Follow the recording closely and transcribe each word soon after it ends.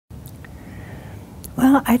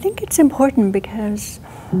Well, I think it's important because,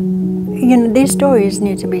 you know, these stories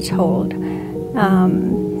need to be told.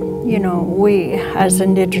 You know, we as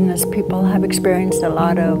Indigenous people have experienced a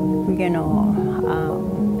lot of, you know,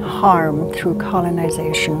 harm through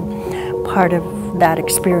colonization. Part of that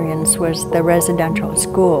experience was the residential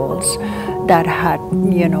schools that had,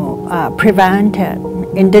 you know, prevented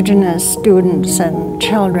Indigenous students and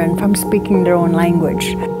children from speaking their own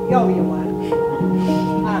language.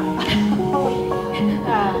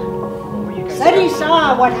 Then he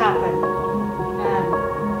saw what happened.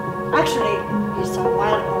 Actually, he saw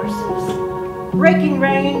wild horses breaking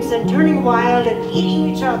reins and turning wild and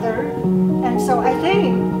eating each other. And so I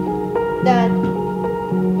think that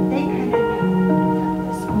they kind of knew that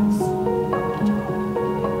this was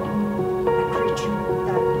a creature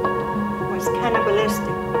that was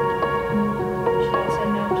cannibalistic.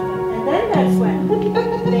 And then that's when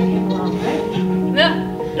they came along, right? Yeah.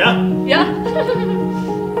 Yeah. Yeah.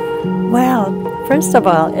 Well, first of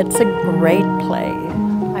all, it's a great play.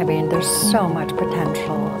 I mean, there's so much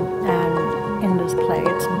potential, and in this play,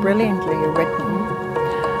 it's brilliantly written,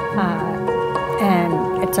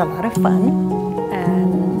 and it's a lot of fun,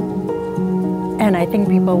 and I think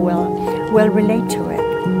people will relate to it.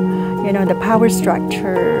 You know, the power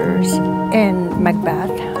structures in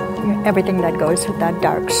Macbeth, everything that goes with that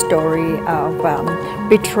dark story of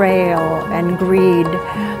betrayal and greed.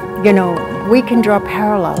 You know, we can draw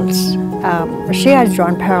parallels. She has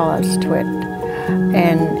drawn parallels to it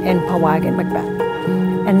in Pawâkan Macbeth,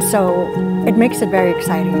 and so it makes it very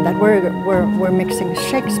exciting that we're mixing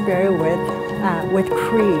Shakespeare with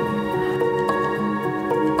Cree.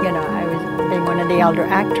 You know, I was being one of the older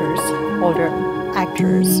actors,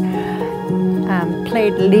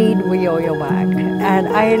 played lead Weoyowak, and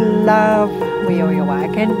I love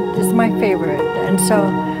Weoyowak, and it's my favorite, and so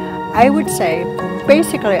I would say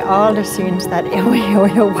basically all the scenes that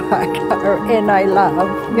Weoyowak are in I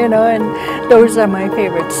love, you know, and those are my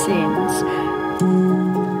favorite scenes.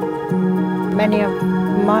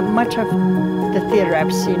 Much of the theater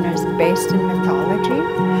I've seen is based in mythology,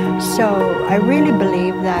 so I really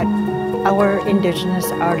believe that our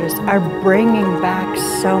Indigenous artists are bringing back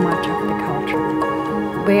so much of the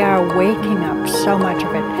culture. We are waking up so much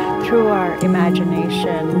of it through our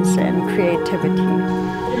imaginations and creativity.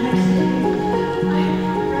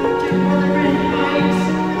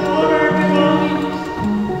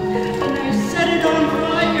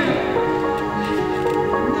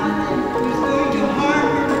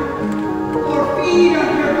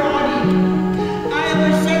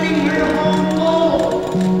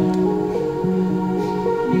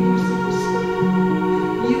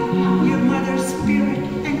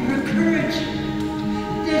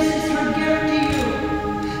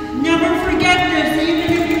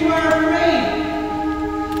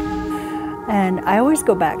 I always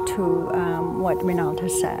go back to what Reneltta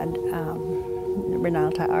said.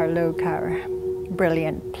 Reneltta, Arluk, our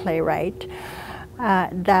brilliant playwright,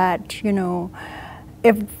 that, you know,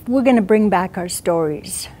 if we're going to bring back our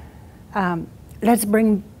stories, let's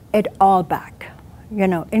bring it all back, you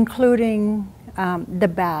know, including the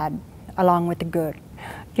bad along with the good.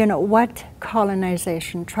 You know, what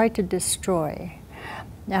colonization tried to destroy,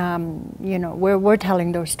 you know, we're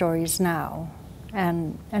telling those stories now.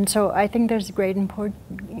 And so I think there's great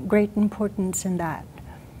importance in that.